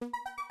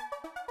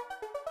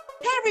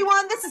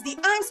everyone, this is the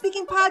I'm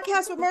Speaking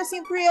podcast with Mercy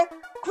and Priya.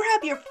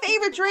 Grab your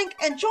favorite drink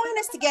and join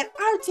us to get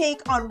our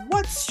take on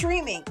what's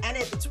streaming and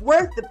if it's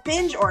worth the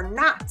binge or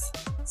not.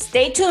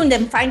 Stay tuned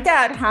and find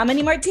out how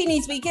many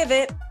martinis we give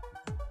it.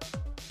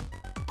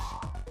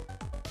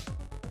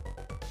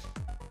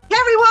 Hey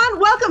everyone,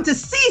 welcome to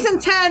season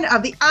 10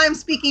 of the I'm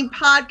Speaking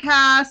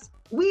podcast.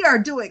 We are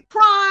doing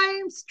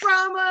crimes,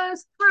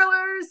 dramas,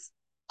 thrillers,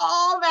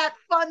 all that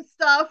fun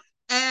stuff,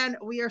 and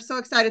we are so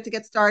excited to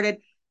get started.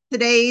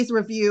 Today's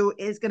review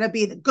is going to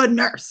be The Good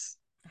Nurse.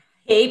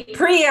 Hey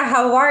Priya,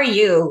 how are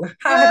you?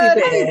 How have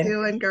you been? How you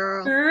doing,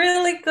 girl?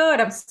 Really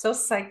good. I'm so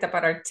psyched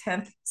about our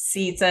 10th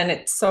season.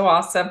 It's so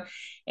awesome.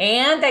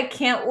 And I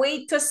can't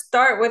wait to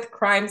start with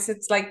crimes.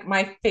 It's like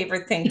my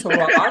favorite thing to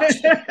watch.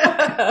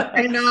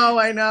 I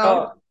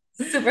know.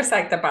 So, super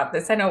psyched about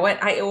this. I know what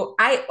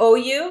I owe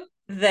you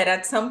that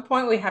at some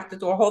point we have to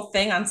do a whole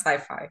thing on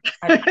sci-fi.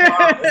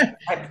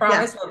 I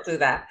promise we'll do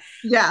that.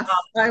 Yes,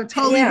 I'm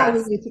totally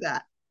holding you to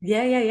that.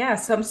 Yeah.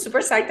 So I'm super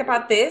psyched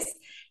about this.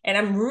 And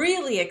I'm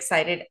really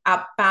excited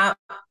about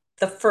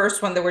the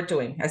first one that we're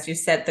doing, as you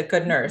said, The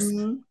Good Nurse,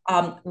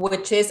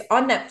 which is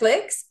on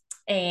Netflix.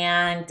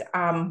 And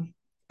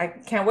I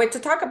can't wait to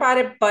talk about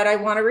it. But I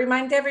want to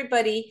remind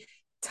everybody,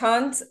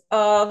 tons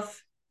of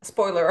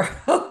spoiler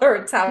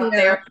alerts out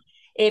there.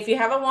 If you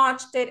haven't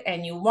watched it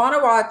and you want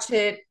to watch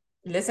it,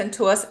 listen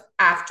to us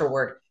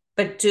afterward.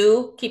 But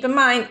do keep in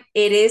mind,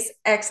 it is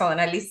excellent.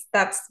 At least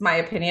that's my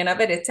opinion of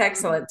it. It's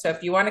excellent. So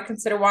if you want to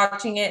consider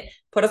watching it,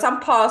 put us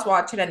on pause,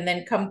 watch it, and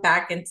then come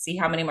back and see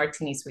how many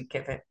martinis we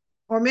give it.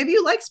 Or maybe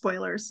you like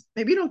spoilers.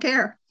 Maybe you don't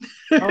care.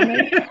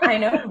 I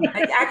know.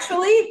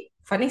 Actually,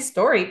 funny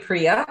story,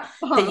 Priya,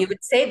 that you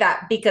would say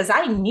that, because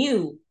I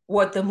knew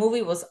what the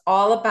movie was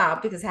all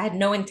about because I had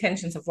no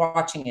intentions of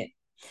watching it.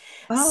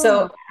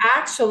 So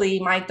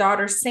actually, my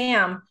daughter,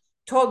 Sam,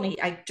 told me,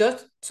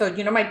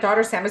 my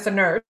daughter Sam is a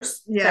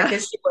nurse. Yeah. So I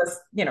guess she was,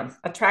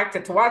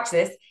 attracted to watch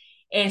this.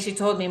 And she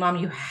told me, Mom,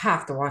 you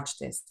have to watch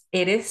this.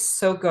 It is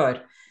so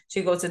good.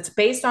 She goes, it's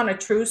based on a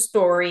true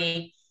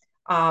story.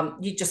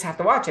 You just have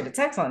to watch it. It's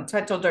excellent. So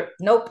I told her,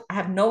 nope, I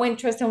have no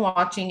interest in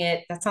watching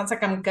it. That sounds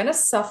like I'm going to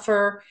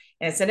suffer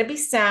and it's going to be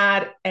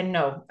sad. And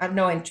no, I have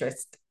no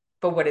interest.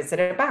 But what is it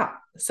about?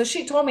 So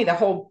she told me the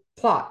whole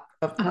plot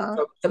of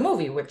the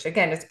movie, which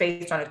again is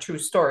based on a true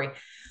story.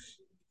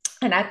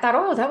 And I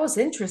thought, that was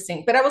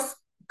interesting. But I was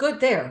good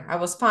there. I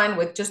was fine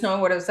with just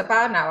knowing what it was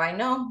about. Now I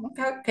know,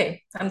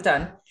 okay, I'm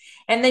done.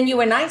 And then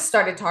you and I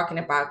started talking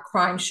about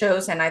crime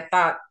shows. And I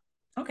thought,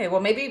 okay,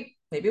 well, maybe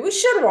we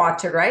should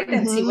watch it, right?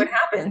 And see what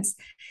happens.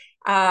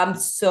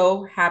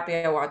 So happy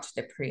I watched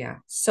it,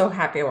 Priya. So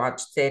happy I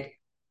watched it.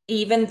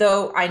 Even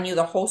though I knew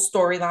the whole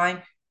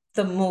storyline,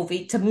 the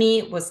movie, to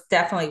me, was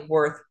definitely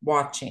worth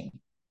watching.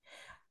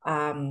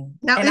 Now,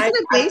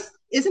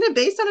 isn't it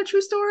based on a true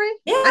story?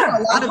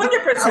 Yeah,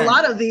 100%. A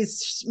lot of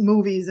these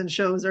movies and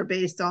shows are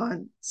based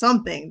on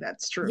something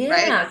that's true,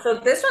 right? Yeah, so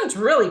this one's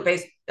really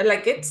based,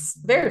 like, it's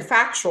very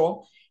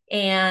factual.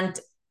 And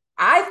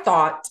I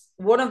thought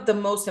one of the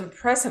most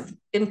impressive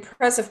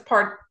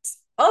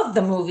parts of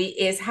the movie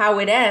is how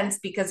it ends,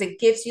 because it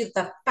gives you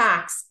the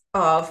facts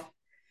of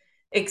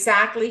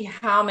exactly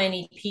how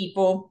many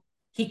people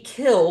he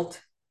killed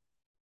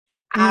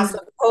as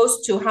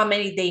opposed to how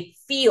many they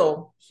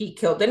feel he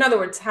killed. In other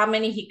words, how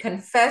many he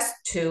confessed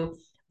to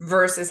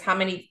versus how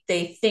many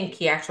they think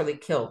he actually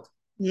killed.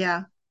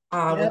 Yeah.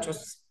 That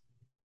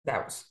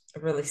was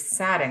really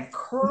sad and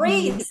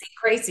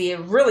crazy. It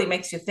really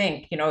makes you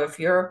think, if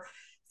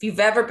you've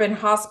ever been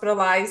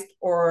hospitalized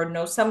or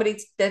know somebody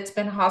that's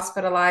been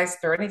hospitalized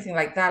or anything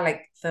like that,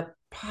 like the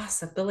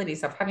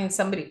possibilities of having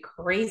somebody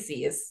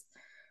crazy is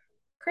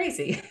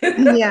crazy.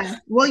 Yeah.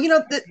 Well,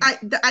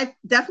 I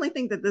definitely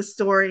think that this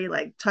story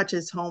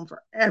touches home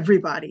for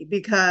everybody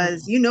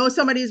because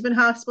somebody who's been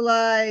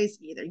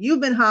hospitalized, either you've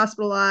been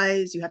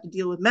hospitalized, you have to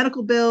deal with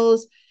medical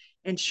bills.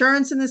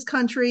 Insurance in this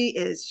country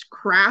is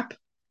crap.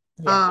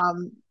 Yeah.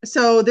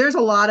 So there's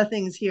a lot of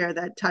things here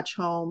that touch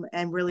home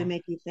and really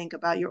make you think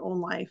about your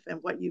own life and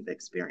what you've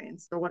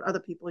experienced or what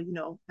other people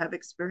have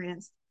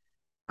experienced.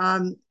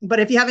 But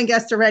if you haven't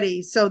guessed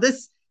already, so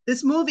this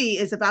movie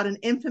is about an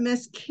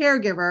infamous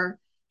caregiver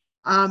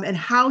and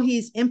how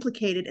he's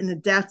implicated in the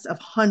deaths of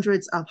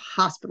hundreds of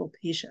hospital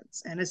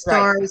patients. And it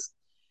stars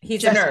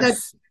He's a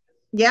nurse.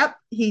 Yep.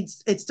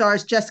 It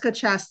stars Jessica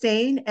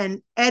Chastain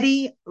and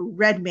Eddie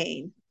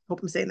Redmayne.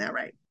 Hope I'm saying that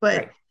right.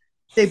 But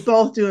they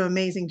both do an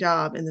amazing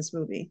job in this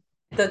movie.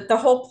 The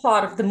whole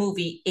plot of the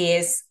movie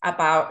is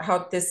about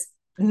how this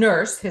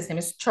nurse, his name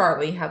is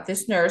Charlie, how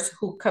this nurse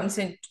who comes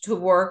in to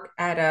work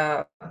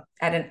at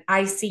an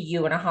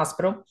ICU in a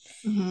hospital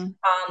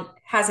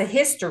has a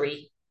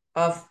history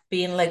of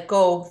being let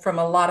go from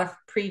a lot of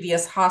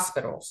previous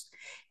hospitals.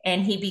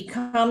 And he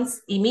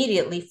becomes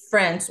immediately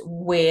friends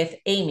with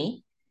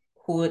Amy,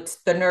 who is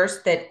the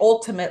nurse that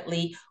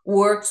ultimately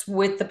works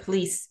with the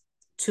police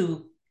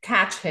to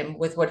catch him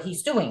with what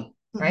he's doing,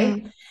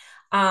 right?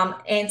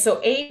 And so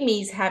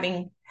Amy's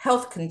having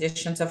health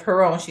conditions of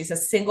her own. She's a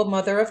single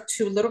mother of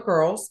two little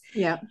girls,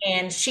 Yeah.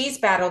 and she's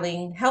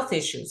battling health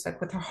issues like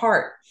with her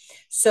heart.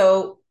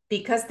 So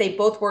because they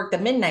both work the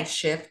midnight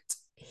shift,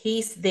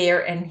 he's there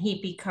and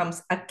he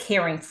becomes a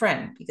caring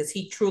friend because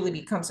he truly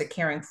becomes a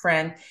caring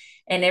friend.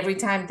 And every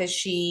time that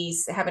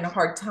she's having a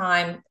hard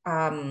time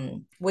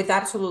with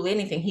absolutely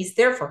anything, he's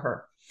there for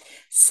her.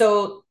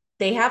 So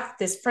they have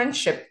this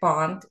friendship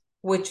bond,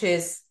 which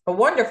is a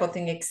wonderful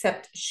thing,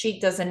 except she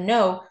doesn't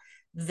know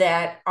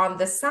that on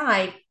the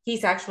side,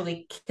 he's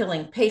actually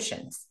killing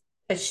patients.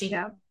 But she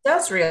Yeah.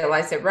 does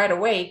realize it right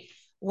away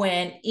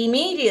when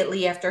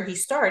immediately after he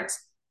starts,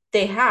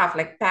 they have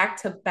like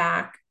back to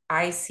back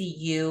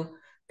ICU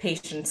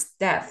patients'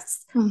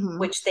 deaths, Hmm.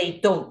 which they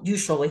don't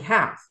usually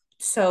have.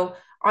 So,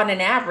 on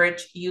an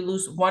average, you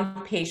lose one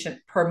patient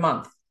per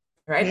month,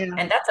 right? Yeah.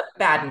 And that's a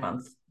bad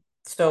month.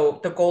 So,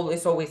 the goal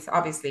is always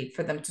obviously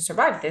for them to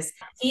survive this.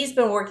 He's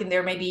been working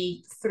there maybe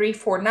 3,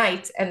 4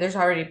 nights, and there's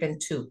already been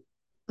two.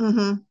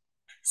 Hmm.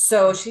 So,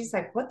 she's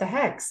like, what the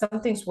heck?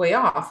 Something's way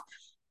off.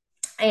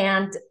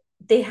 And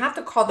they have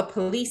to call the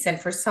police in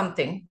for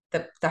something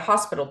that the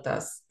hospital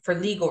does for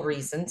legal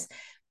reasons,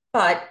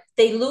 but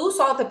they lose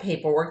all the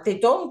paperwork. They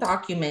don't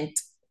document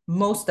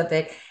most of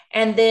it.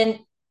 And then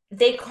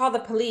they call the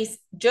police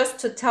just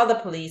to tell the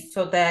police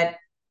so that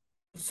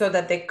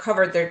they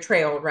covered their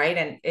trail, right?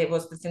 And it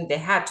was the thing they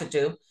had to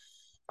do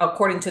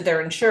according to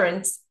their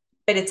insurance,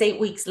 but it's 8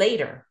 weeks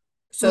later.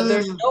 So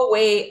there's Mm. no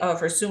way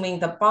of resuming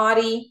the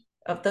body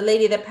of the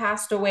lady that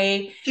passed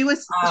away. She Um,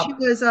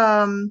 was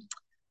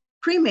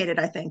cremated,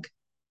 I think.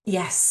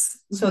 Yes.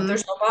 So Hmm.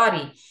 there's no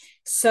body.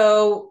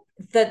 So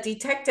the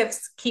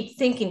detectives keep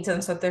thinking to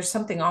themselves, there's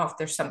something off,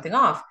 there's something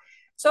off.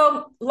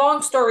 So,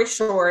 long story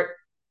short,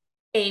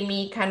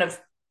 Amy kind of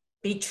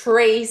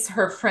betrays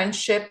her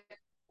friendship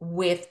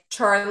with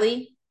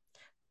Charlie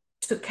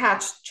to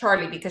catch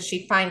Charlie because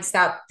she finds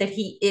out that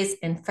he is,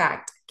 in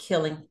fact,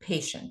 killing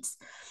patients.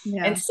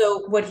 Yeah. And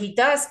so, what he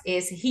does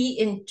is he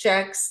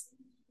injects,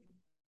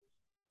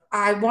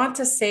 I want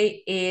to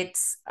say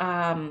it's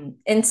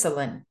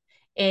insulin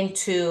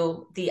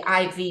into the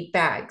IV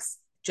bags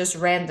just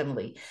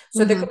randomly.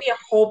 So there Hmm. could be a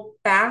whole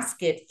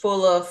basket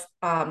full of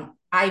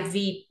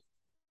IV,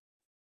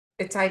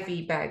 it's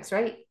IV bags,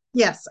 right?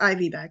 Yes,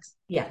 IV bags.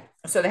 Yeah.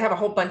 So they have a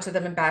whole bunch of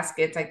them in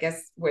baskets, I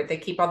guess, where they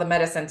keep all the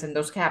medicines in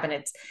those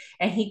cabinets.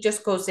 And he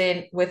just goes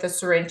in with a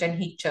syringe and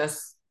he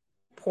just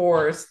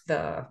pours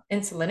the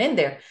insulin in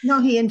there.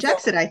 No, he So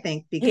injects it, I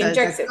think, he because at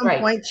injects it, some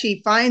right? point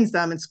she finds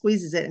them and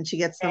squeezes it and she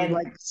gets them And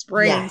like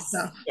spraying yes,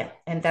 stuff. yeah.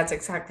 And that's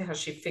exactly how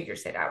she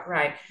figures it out,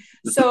 right?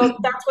 So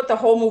that's what the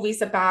whole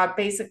movie's about.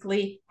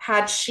 Basically,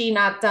 had she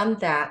not done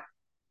that,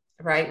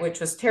 right,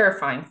 which was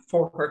terrifying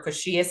for her because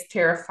she is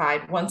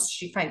terrified once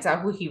she finds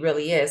out who he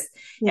really is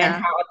and Yeah.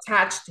 how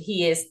attached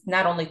he is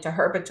not only to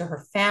her, but to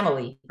her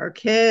family, Her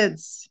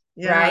kids.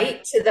 Yeah.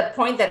 right? To the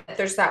point that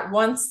there's that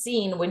one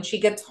scene when she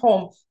gets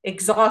home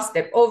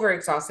exhausted,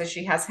 overexhausted.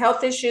 She has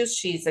health issues.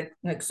 She's an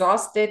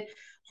exhausted,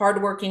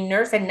 hardworking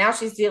nurse. And now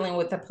she's dealing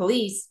with the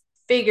police,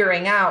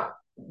 figuring out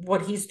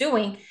what he's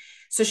doing.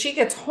 So she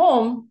gets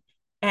home,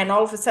 and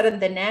all of a sudden,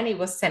 the nanny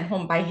was sent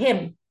home by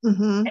him,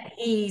 Hmm. and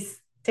he's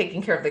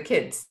taking care of the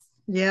kids.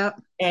 Yeah.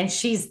 And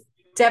she's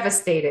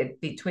devastated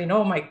between,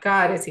 oh my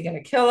God, is he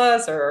going to kill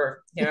us?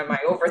 Or, am I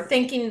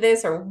overthinking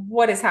this? Or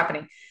what is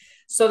happening?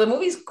 So the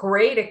movie's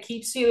great. It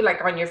keeps you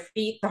like on your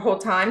feet the whole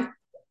time.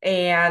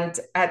 And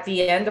at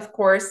the end, of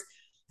course,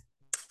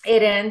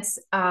 it ends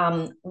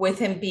with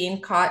him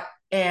being caught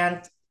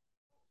and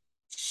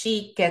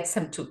she gets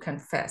him to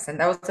confess. And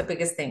that was the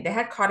biggest thing. They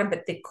had caught him,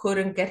 but they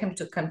couldn't get him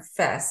to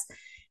confess.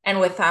 And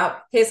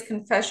without his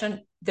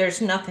confession,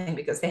 there's nothing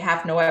because they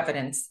have no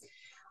evidence.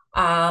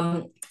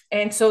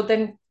 And so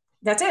then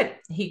that's it.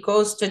 He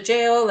goes to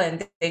jail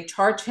and they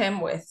charge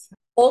him with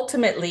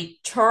ultimately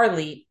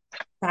Charlie,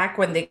 back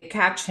when they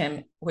catch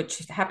him, which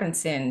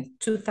happens in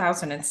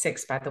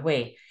 2006, by the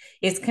way,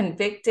 is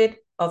convicted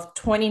of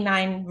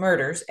 29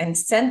 murders and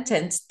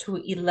sentenced to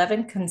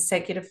 11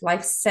 consecutive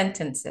life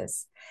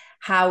sentences.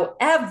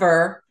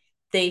 However,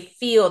 they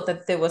feel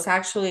that there was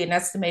actually an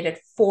estimated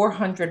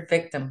 400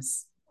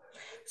 victims.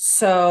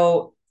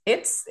 So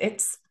it's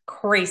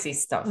crazy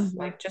stuff, Hmm.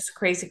 like just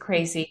crazy,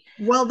 crazy.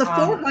 Well, the Um,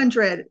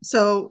 400,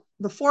 so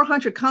the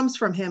 400 comes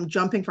from him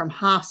jumping from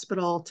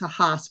hospital to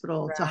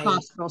hospital to right.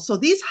 hospital. So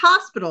these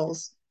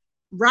hospitals,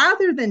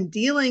 rather than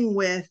dealing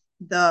with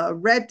the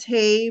red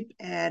tape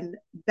and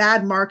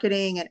bad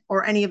marketing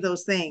or any of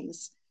those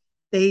things,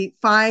 they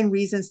find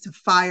reasons to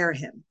fire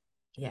him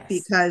Yes.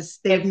 because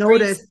they've Every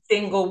noticed,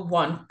 single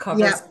one yeah,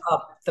 covers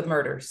up the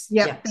murders.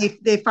 yep, Yeah.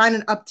 they find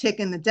an uptick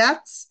in the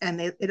deaths, and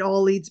it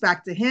all leads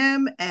back to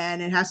him,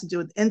 and it has to do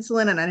with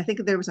insulin, and I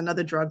think there was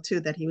another drug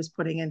too that he was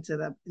putting into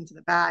the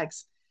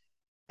bags,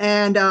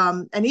 and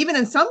even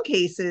in some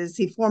cases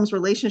he forms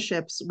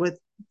relationships with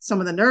some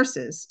of the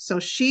nurses. So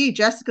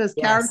Jessica's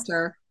Yes.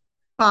 character,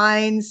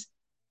 finds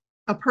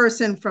a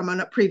person from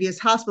a previous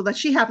hospital that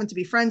she happened to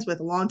be friends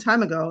with a long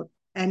time ago,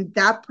 and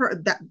that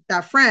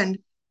friend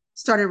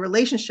started a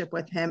relationship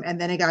with him, and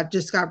then it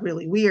got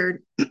really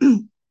weird.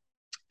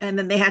 and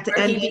then they had to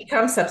Where end he it.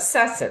 becomes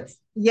obsessive.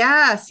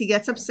 Yes, he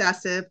gets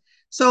obsessive.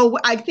 So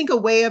I think a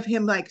way of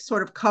him like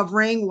sort of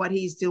covering what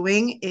he's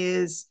doing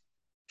is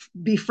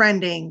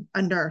befriending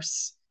a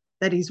nurse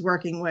that he's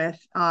working with.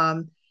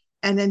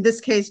 And in this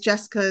case,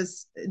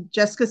 Jessica's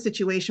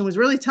situation was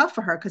really tough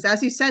for her because,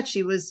 as you said,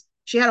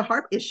 she had a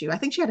heart issue. I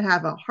think she had to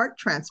have a heart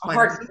transplant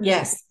or Heart, something.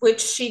 yes, which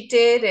she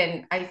did,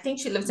 and I think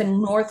she lives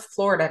in North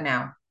Florida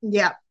now.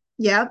 Yeah,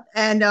 yeah,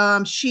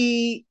 and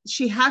she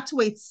had to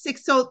wait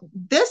six. So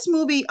this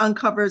movie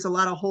uncovers a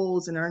lot of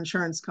holes in our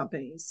insurance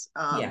companies,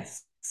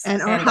 Yes,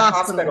 and our and the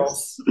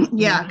hospitals. hospitals.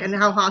 Yeah, Mhm. and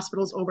how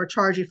hospitals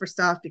overcharge you for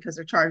stuff because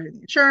they're charging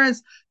the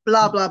insurance.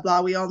 Blah blah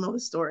blah. We all know the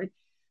story,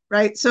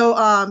 right?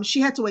 So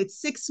she had to wait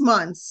 6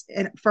 months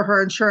for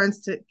her insurance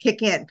to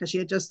kick in because she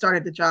had just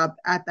started the job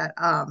at that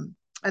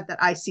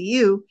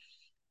ICU,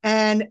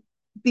 and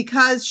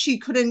because she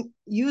couldn't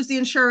use the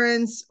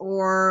insurance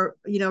or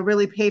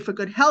really pay for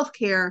good health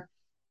care,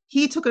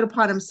 he took it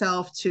upon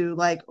himself to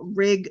like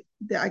rig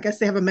I guess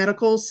they have a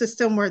medical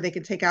system where they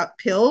can take out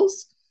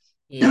pills.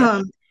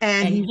 Yep. And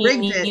And he he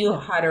rigged it. knew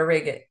how to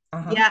rig it.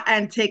 Uh-huh. Yeah,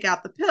 and take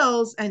out the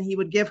pills, and he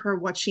would give her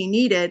what she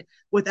needed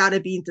without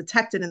it being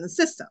detected in the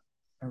system.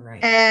 All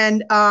right.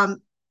 And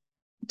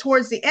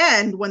towards the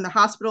end, when the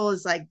hospital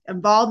is like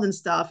involved in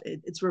stuff,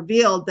 it's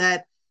revealed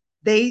that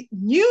they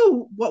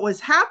knew what was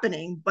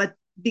happening, but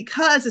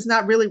because it's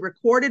not really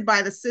recorded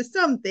by the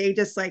system, they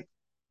just like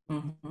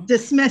Mhm.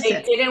 dismiss They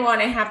it. didn't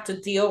want to have to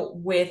deal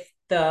with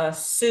the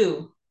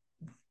sues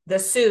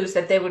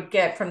that they would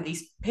get from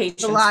these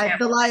patients' The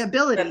families.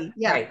 liability,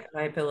 yeah, Right,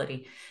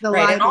 liability. the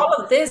Right. And all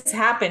liability, of this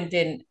happened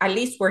in, at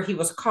least where he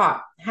was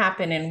caught,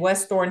 happened in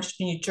West Orange,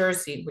 New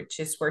Jersey, which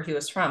is where he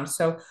was from.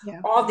 So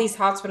yeah. all these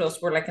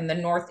hospitals were like in the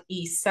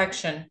northeast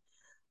section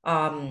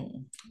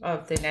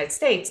of the United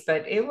States,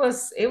 but it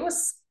was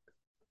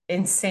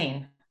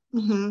insane.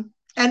 Mm-hmm.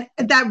 And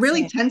that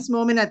really Insane. tense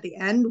moment at the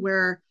end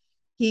where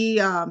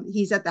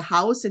he's at the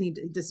house and he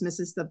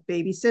dismisses the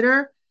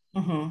babysitter.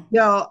 Mm-hmm.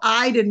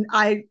 I didn't.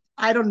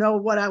 I don't know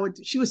what I would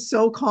do. She was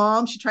so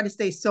calm. She tried to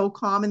stay so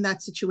calm in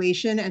that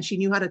situation, and she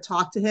knew how to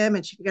talk to him,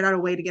 and she figured out a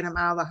way to get him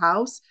out of the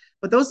house.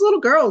 But those little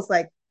girls,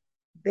 like,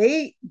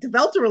 they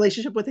developed a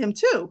relationship with him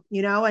too,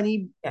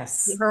 and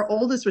Yes. her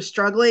oldest was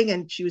struggling,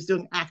 and she was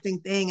doing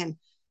acting thing, and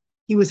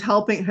he was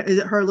helping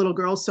her little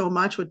girl so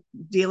much with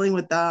dealing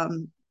with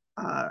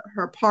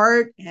her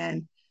part,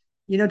 and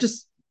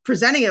just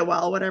presenting it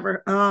well,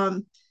 whatever.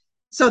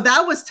 So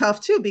that was tough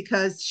too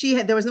because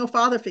there was no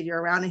father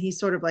figure around, and he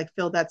sort of like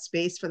filled that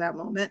space for that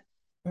moment.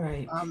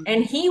 Right. Um,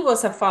 And he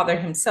was a father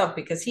himself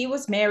because he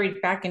was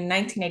married back in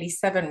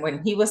 1987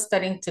 when he was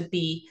studying to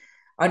be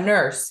a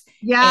nurse.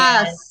 And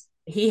yes.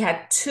 he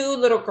had two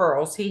little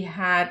girls. They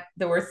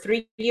were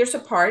 3 years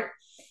apart.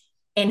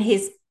 And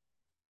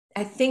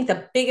I think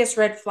the biggest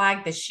red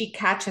flag that she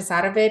catches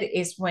out of it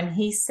is when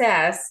he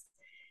says,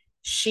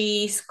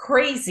 she's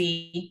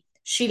crazy.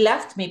 She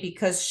left me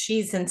because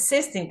she's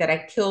insisting that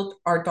I killed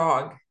our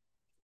dog.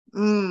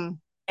 Mm,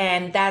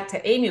 And that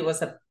to Amy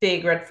was a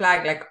big red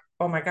flag, like,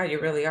 oh my God, you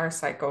really are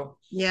psycho.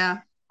 yeah.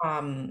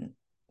 Um,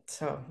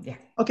 so yeah.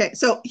 Okay.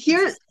 So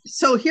here's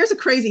a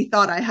crazy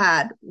thought I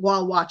had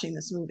while watching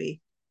this movie.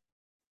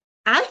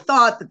 I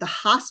thought that the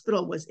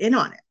hospital was in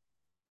on it.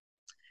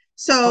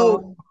 So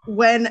Oh,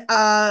 when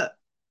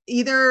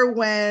either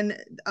when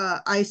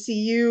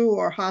ICU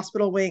or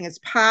hospital wing is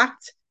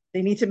packed,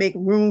 they need to make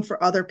room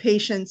for other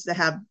patients to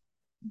have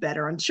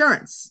better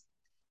insurance.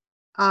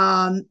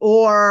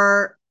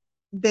 Or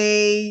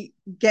they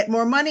get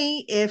more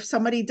money if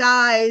somebody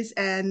dies,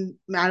 and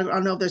I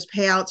don't know if there's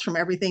payouts from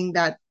everything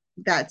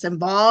that's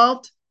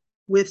involved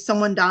with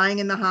someone dying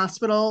in the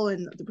hospital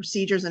and the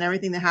procedures and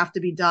everything that have to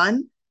be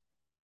done.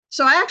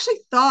 So I actually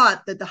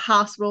thought that the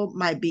hospital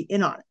might be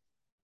in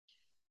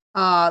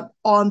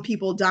on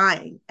people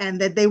dying, and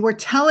that they were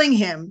telling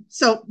him.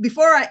 So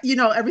before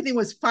everything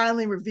was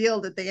finally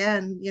revealed at the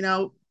end,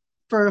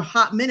 for a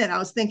hot minute, I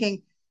was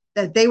thinking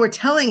that they were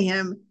telling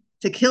him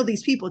to kill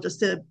these people just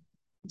to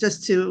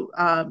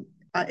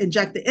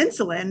inject the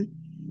insulin.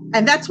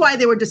 And that's why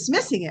they were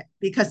dismissing it,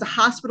 because the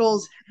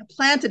hospitals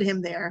planted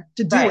him there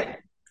to do it, right.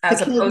 to As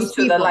kill these opposed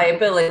to the people.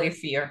 liability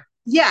fear.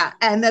 Yeah,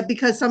 and that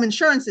because some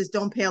insurances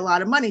don't pay a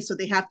lot of money, so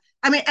they have.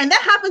 I mean, and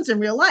that happens in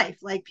real life.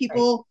 Like, Right.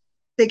 people,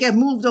 they get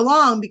moved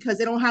along because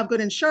they don't have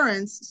good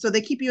insurance, so they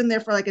keep you in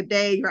there for like a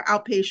day, you're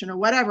outpatient or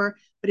whatever.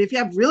 But if you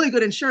have really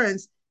good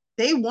insurance,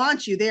 they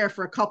want you there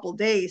for a couple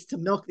days to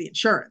milk the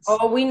insurance.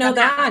 Oh, we know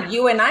That happens. that.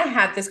 You and I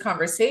had this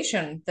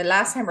conversation the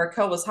last time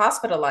Raquel was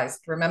hospitalized.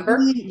 Remember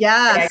that I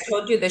Yes.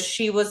 told you that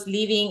she was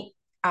leaving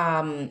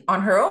on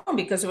her own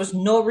because there was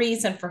no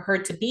reason for her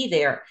to be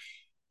there.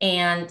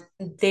 And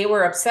they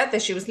were upset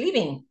that she was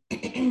leaving.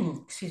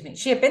 Excuse me.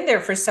 She had been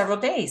there for several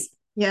days.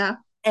 Yeah.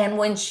 And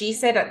when she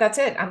said, that's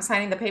it, I'm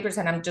signing the papers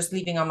and I'm just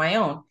leaving on my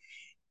own,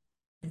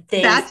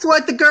 they, That's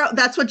what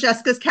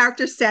Jessica's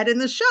character said in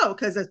the show.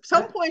 Because at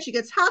some point she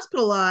gets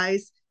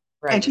hospitalized,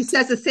 and she right.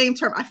 says the same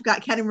term. I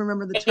forgot, can't even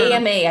remember the term.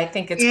 AMA, I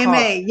think it's called.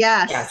 AMA.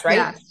 Yes. Yes, right.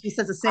 Yes. She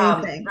says the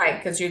same thing. Right.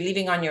 Because you're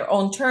leaving on your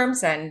own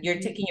terms and you're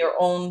taking your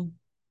own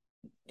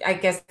I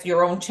guess,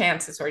 your own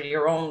chances or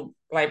your own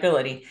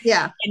liability.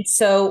 Yeah. And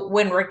so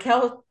when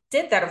Raquel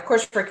did that, of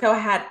course, Raquel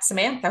had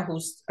Samantha,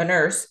 who's a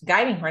nurse,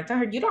 guiding her. I told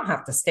her, you don't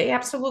have to stay.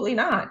 Absolutely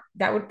not.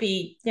 That would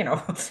be,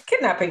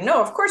 kidnapping.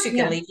 No, of course you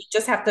can Yeah. leave. You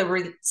just have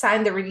to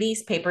sign the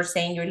release paper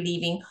saying you're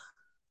leaving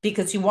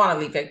because you want to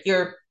leave it.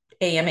 You're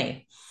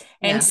AMA.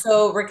 And Yeah.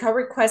 so Raquel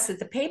requested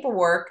the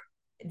paperwork.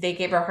 They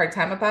gave her a hard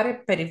time about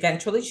it, but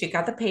eventually she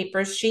got the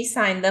papers. She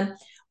signed them.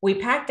 We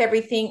packed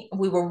everything.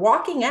 We were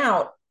walking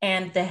out,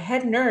 and the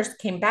head nurse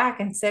came back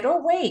and said,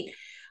 "Oh, wait,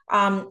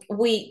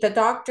 the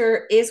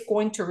doctor is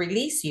going to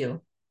release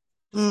you."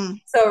 Mm.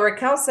 So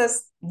Raquel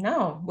says,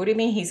 "No, what do you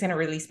mean he's going to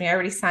release me? I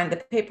already signed the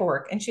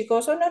paperwork." And she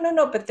goes, "Oh, no, no,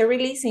 no, but they're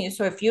releasing you.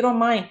 So if you don't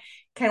mind,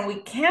 can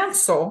we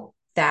cancel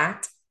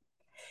that?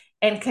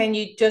 And can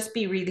you just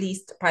be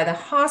released by the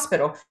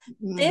hospital?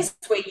 Mm. This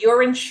way,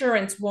 your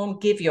insurance won't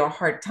give you a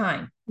hard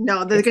time."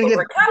 No, they're It's gonna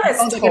what give Raquel is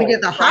oh, they're gonna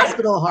give told, the right?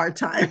 hospital a hard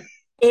time.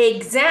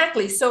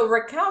 Exactly. So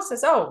Raquel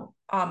says, "Oh,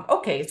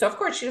 okay." So of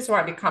course she doesn't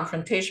want to be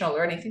confrontational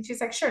or anything. She's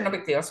like, "Sure, no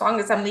big deal. As long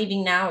as I'm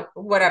leaving now,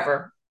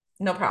 whatever,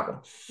 no problem."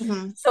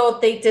 Mm-hmm. So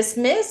they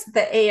dismiss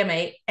the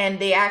AMA and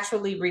they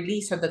actually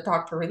release her. The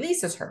doctor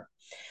releases her.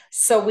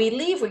 So we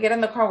leave, we get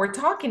in the car, we're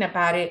talking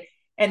about it.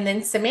 And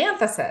then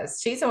Samantha says,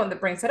 she's the one that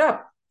brings it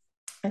up.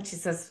 And she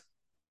says,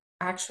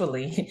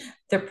 actually,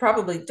 they're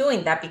probably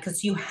doing that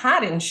because you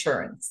had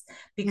insurance.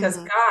 Because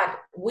Mm-hmm.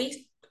 God,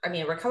 I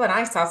mean, Raquel and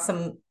I saw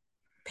some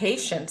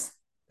patients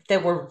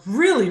that were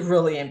really,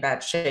 really in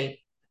bad shape,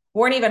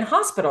 weren't even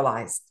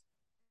hospitalized.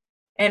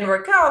 And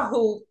Raquel,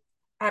 who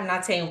I'm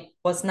not saying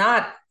was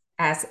not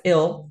as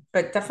ill,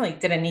 but definitely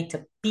didn't need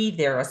to be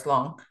there as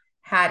long,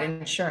 had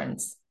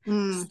insurance.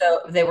 Mm.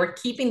 So they were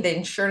keeping the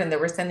insured and they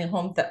were sending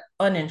home the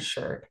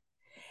uninsured.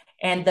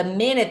 And the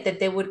minute that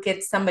they would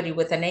get somebody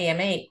with an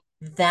AMA,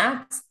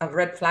 that's a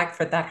red flag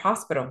for that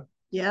hospital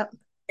Yep.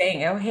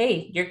 saying, oh,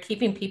 hey, you're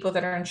keeping people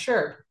that are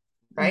insured,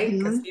 right?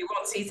 Because Mm-hmm. you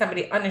won't see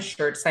somebody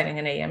uninsured signing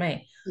an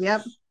AMA.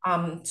 Yep.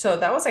 So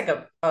that was like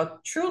a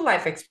true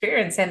life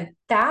experience. And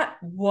that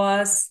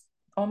was,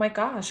 oh my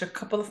gosh, a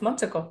couple of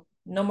months ago,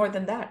 no more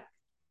than that.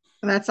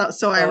 And that's so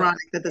So ironic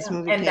that this yeah.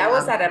 movie And came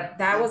out. that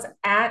Yeah. was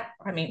at,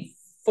 I mean,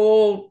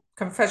 full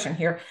confession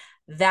here.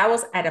 That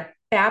was at a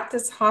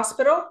Baptist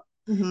hospital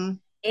Mm-hmm.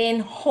 in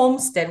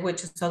Homestead,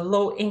 which is a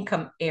low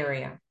income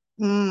area.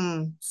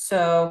 Mm.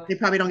 So They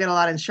probably don't get a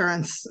lot of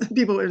insurance,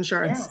 people with yeah,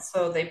 insurance.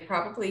 so they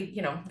probably,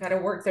 got to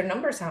work their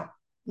numbers out.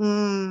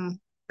 Mm.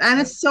 And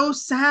So it's so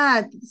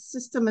sad. The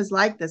system is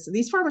like this.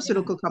 These yeah.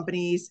 pharmaceutical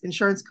companies,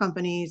 insurance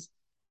companies,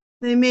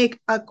 they make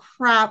a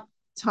crap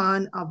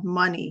ton of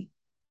money.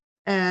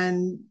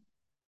 And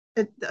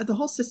the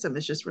whole system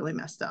is just really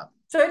messed up.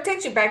 So it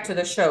takes you back to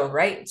the show,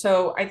 right?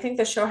 So I think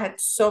the show had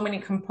so many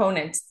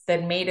components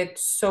that made it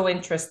so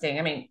interesting.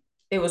 I mean,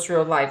 it was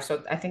real life,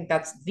 so I think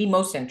that's the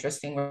most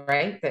interesting,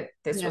 right? That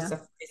Yeah.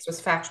 this was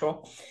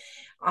factual.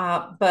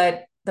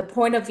 But the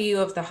point of view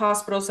of the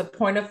hospitals, the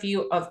point of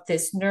view of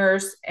this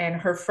nurse and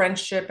her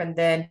friendship, and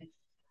then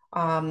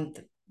um,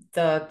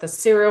 the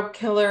serial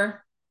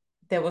killer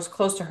that was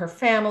close to her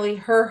family,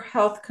 her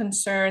health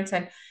concerns,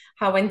 and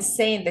how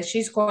insane that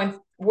she's going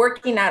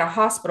working at a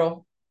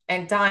hospital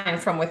and dying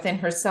from within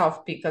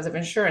herself because of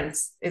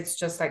insurance. It's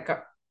just like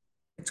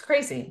it's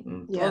crazy.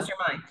 It Yeah. blows your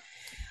mind.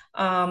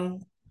 Um,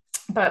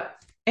 but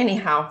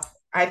anyhow,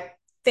 I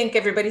think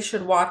everybody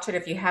should watch it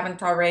if you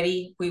haven't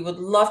already. We would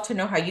love to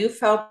know how you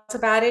felt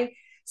about it.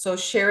 So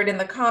share it in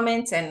the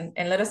comments and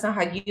let us know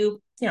how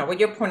what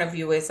your point of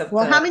view is of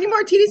Well, how many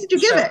martinis did you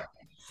the give show. it?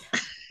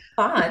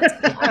 But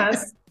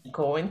yes,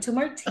 going to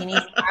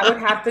martinis, I would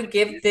have to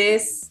give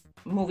this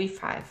movie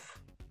 5.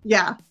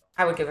 Yeah.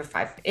 I would give it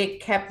 5. It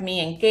kept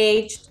me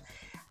engaged.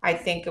 I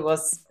think it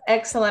was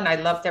excellent. I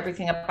loved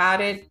everything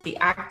about it. The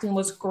acting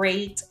was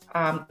great.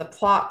 The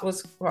plot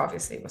was, well,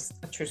 obviously, it was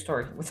a true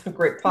story with a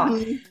great plot.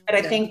 Mm-hmm. But I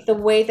Yeah. think the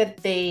way that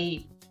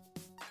they,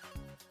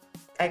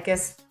 I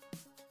guess,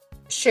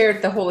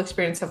 shared the whole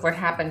experience of what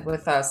happened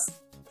with us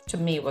to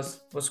me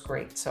was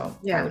great. So I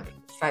Yeah. would give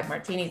 5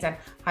 martinis and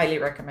highly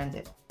recommend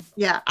it.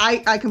 Yeah.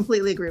 I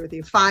completely agree with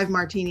you. 5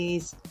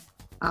 martinis.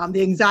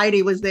 The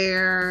anxiety was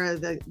there.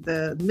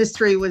 The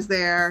mystery was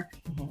there.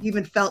 Mhm. You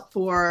even felt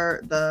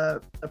for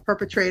the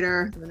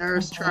perpetrator, the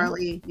nurse, Mhm.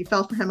 Charlie. You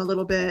felt for him a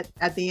little bit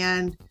at the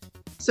end.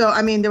 So,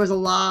 I mean, there was a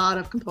lot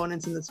of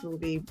components in this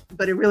movie,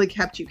 but it really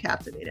kept you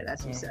captivated,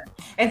 as you Yeah. said.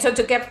 And so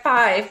to get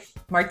 5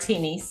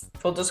 martinis,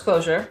 full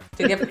disclosure,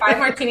 to get 5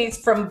 martinis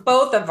from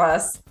both of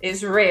us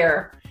is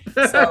rare.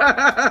 So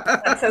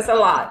that says a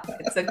lot.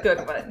 It's a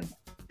good one.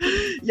 So we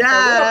hope you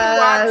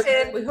watch Yes,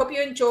 it. We hope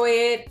you enjoy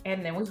it.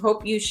 And then we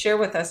hope you share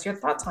with us your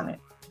thoughts on it.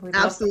 We'd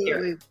love to hear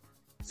absolutely. it.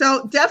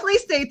 So definitely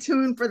stay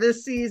tuned for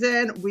this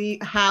season. We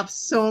have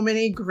so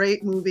many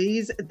great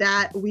movies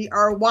that we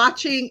are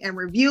watching and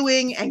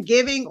reviewing and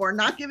giving or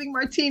not giving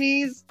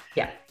martinis,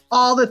 Yeah.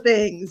 all the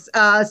things.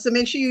 So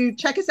make sure you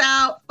check us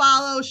out,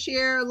 follow,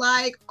 share,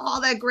 like,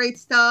 all that great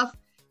stuff,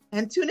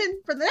 and tune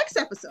in for the next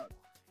episode.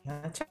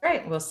 That's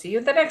right. We'll see you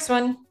in the next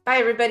one. Bye,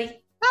 everybody.